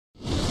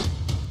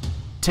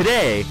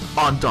Today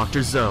on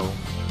Dr. Zoe.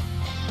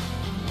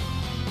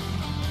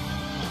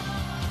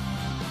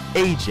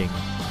 Aging,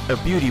 a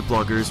beauty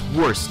blogger's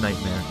worst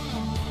nightmare.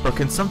 But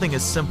can something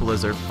as simple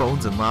as our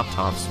phones and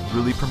laptops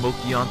really promote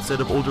the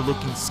onset of older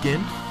looking skin?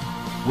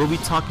 We'll be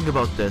talking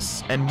about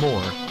this and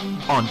more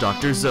on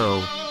Dr.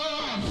 Zoe.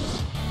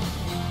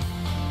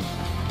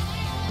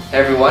 Hey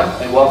everyone,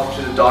 and welcome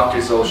to the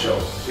Dr. Zoe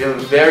Show. We have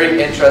a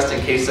very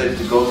interesting case study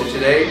to go through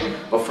today,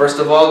 but first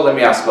of all, let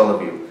me ask all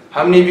of you.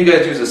 How many of you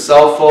guys use a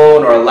cell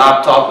phone or a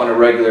laptop on a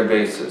regular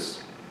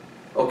basis?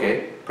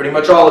 Okay, pretty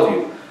much all of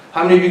you.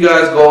 How many of you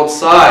guys go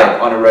outside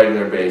on a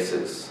regular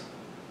basis?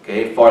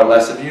 Okay, far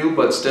less of you,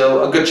 but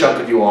still a good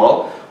chunk of you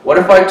all. What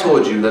if I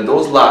told you that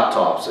those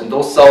laptops and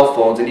those cell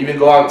phones and even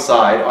go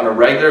outside on a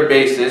regular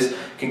basis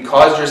can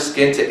cause your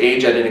skin to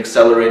age at an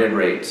accelerated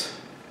rate?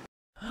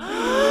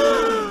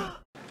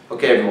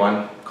 Okay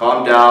everyone,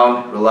 calm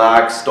down,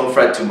 relax, don't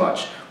fret too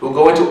much. We'll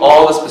go into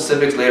all the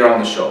specifics later on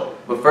the show.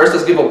 But first,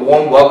 let's give a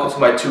warm welcome to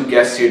my two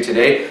guests here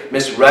today,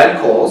 Ms.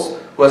 Wrinkle,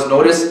 who has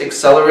noticed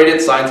accelerated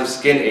signs of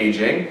skin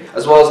aging,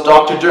 as well as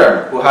Dr.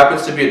 Derm, who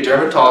happens to be a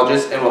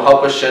dermatologist and will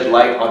help us shed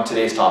light on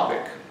today's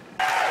topic.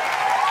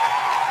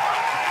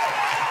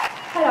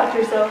 Hi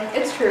Dr. Zoe,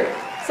 it's true.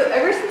 So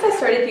ever since I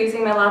started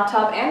using my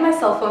laptop and my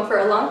cell phone for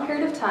a long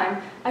period of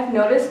time, I've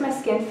noticed my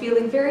skin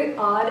feeling very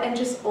odd and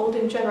just old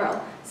in general.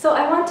 So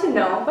I want to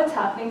know what's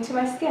happening to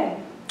my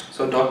skin.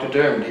 So Dr.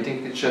 Derm, do you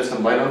think you could shed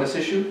some light on this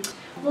issue?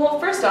 Well,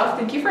 first off,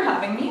 thank you for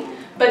having me.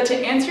 But to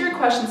answer your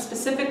question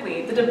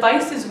specifically, the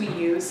devices we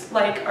use,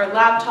 like our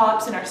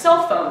laptops and our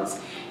cell phones,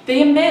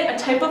 they emit a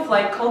type of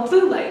light called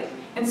blue light.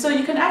 And so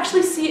you can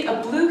actually see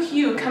a blue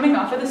hue coming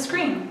off of the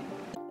screen.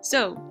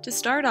 So, to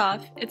start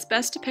off, it's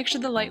best to picture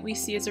the light we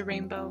see as a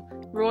rainbow,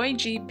 Roy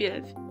G.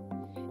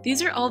 Biv.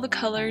 These are all the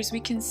colors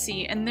we can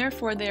see, and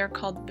therefore they are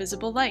called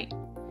visible light.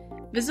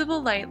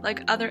 Visible light,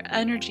 like other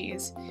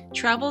energies,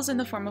 travels in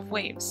the form of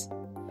waves.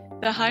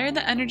 The higher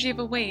the energy of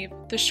a wave,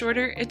 the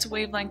shorter its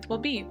wavelength will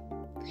be.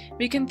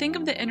 We can think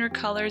of the inner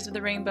colors of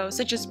the rainbow,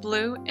 such as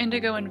blue,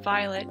 indigo, and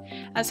violet,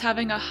 as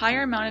having a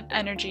higher amount of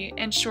energy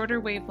and shorter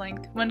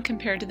wavelength when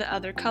compared to the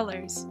other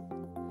colors.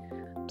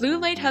 Blue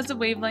light has a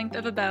wavelength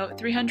of about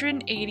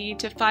 380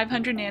 to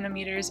 500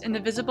 nanometers in the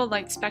visible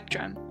light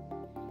spectrum.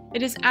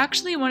 It is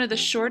actually one of the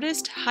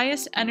shortest,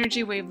 highest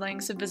energy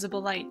wavelengths of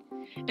visible light.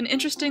 And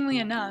interestingly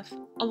enough,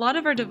 a lot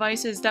of our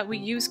devices that we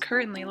use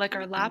currently, like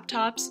our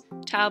laptops,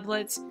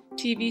 tablets,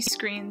 TV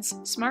screens,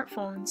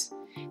 smartphones,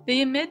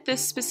 they emit this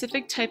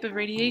specific type of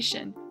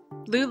radiation,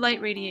 blue light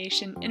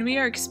radiation, and we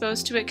are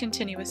exposed to it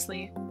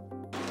continuously.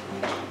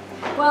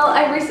 Well,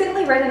 I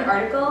recently read an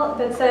article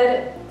that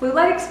said blue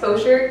light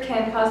exposure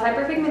can cause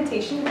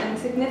hyperpigmentation and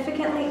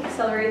significantly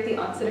accelerate the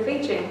onset of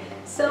aging.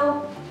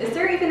 So, is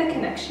there even a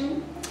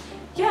connection?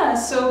 Yeah,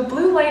 so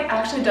blue light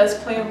actually does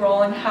play a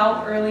role in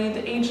how early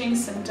the aging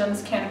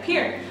symptoms can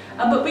appear,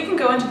 but we can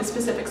go into the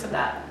specifics of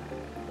that.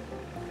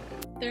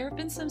 There have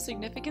been some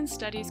significant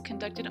studies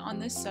conducted on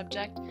this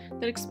subject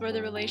that explore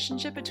the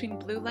relationship between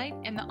blue light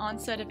and the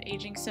onset of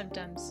aging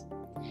symptoms.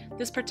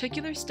 This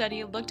particular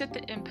study looked at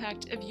the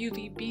impact of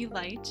UVB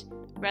light,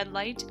 red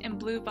light, and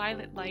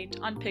blue-violet light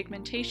on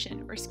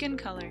pigmentation, or skin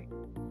color.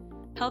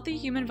 Healthy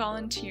human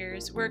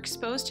volunteers were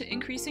exposed to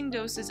increasing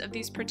doses of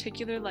these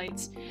particular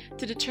lights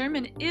to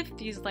determine if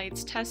these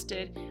lights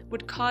tested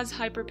would cause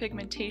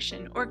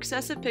hyperpigmentation or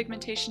excessive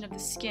pigmentation of the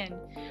skin,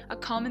 a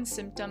common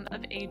symptom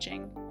of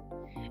aging.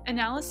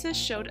 Analysis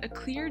showed a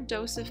clear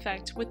dose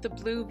effect with the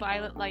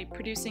blue-violet light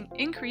producing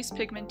increased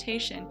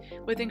pigmentation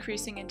with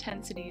increasing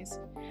intensities,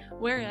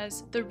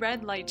 whereas the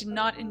red light did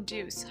not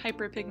induce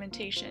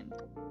hyperpigmentation.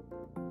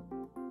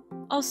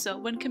 Also,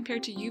 when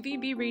compared to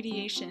UVB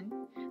radiation,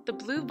 the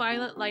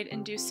blue-violet light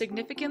induced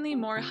significantly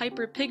more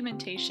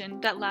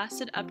hyperpigmentation that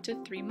lasted up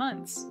to 3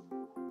 months.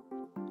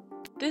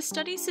 This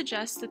study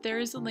suggests that there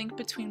is a link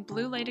between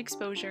blue light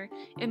exposure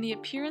and the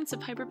appearance of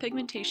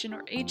hyperpigmentation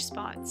or age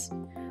spots.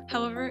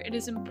 However, it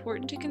is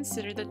important to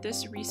consider that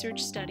this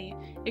research study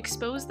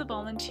exposed the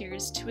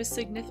volunteers to a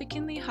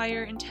significantly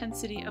higher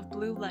intensity of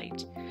blue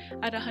light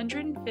at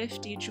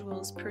 150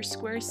 joules per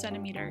square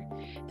centimeter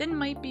than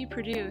might be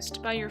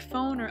produced by your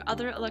phone or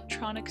other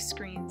electronic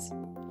screens.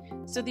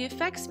 So the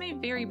effects may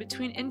vary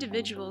between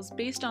individuals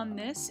based on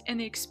this and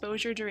the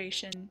exposure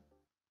duration.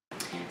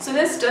 So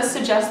this does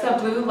suggest that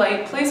blue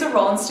light plays a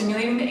role in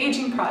stimulating the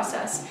aging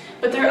process,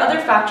 but there are other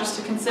factors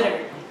to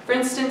consider. For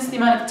instance, the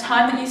amount of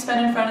time that you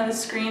spend in front of the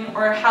screen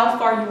or how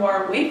far you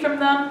are away from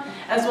them,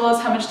 as well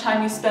as how much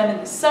time you spend in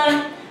the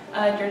sun,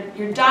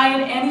 your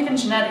diet, and even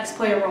genetics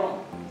play a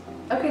role.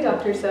 Okay,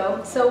 Dr.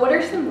 Zoe, so what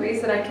are some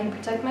ways that I can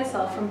protect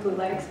myself from blue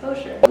light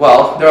exposure?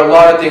 Well, there are a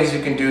lot of things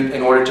you can do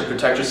in order to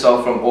protect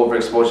yourself from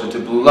overexposure to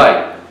blue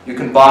light. You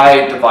can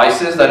buy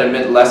devices that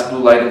emit less blue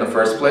light in the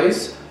first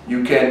place.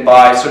 You can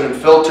buy certain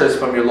filters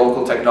from your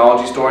local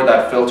technology store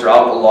that filter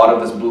out a lot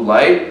of this blue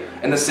light.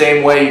 In the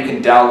same way, you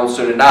can download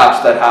certain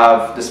apps that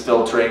have this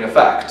filtering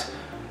effect.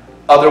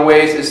 Other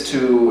ways is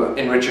to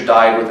enrich your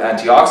diet with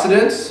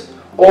antioxidants,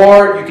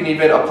 or you can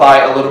even apply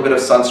a little bit of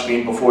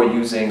sunscreen before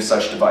using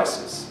such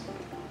devices.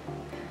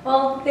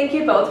 Well, thank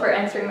you both for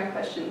answering my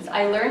questions.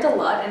 I learned a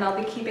lot and I'll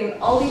be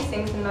keeping all these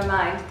things in my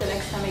mind the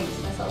next time I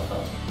use my cell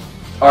phone.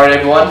 Alright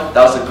everyone,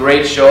 that was a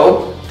great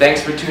show.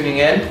 Thanks for tuning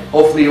in.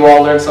 Hopefully you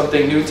all learned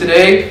something new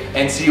today,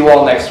 and see you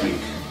all next week.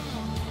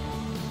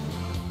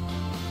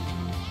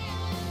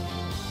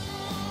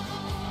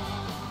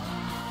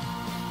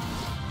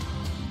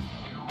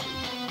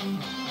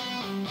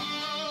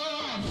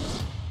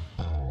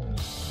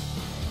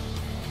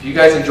 If you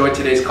guys enjoyed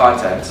today's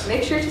content,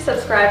 make sure to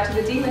subscribe to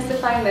the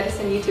Demystifying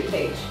Medicine YouTube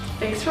page.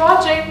 Thanks for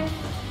watching!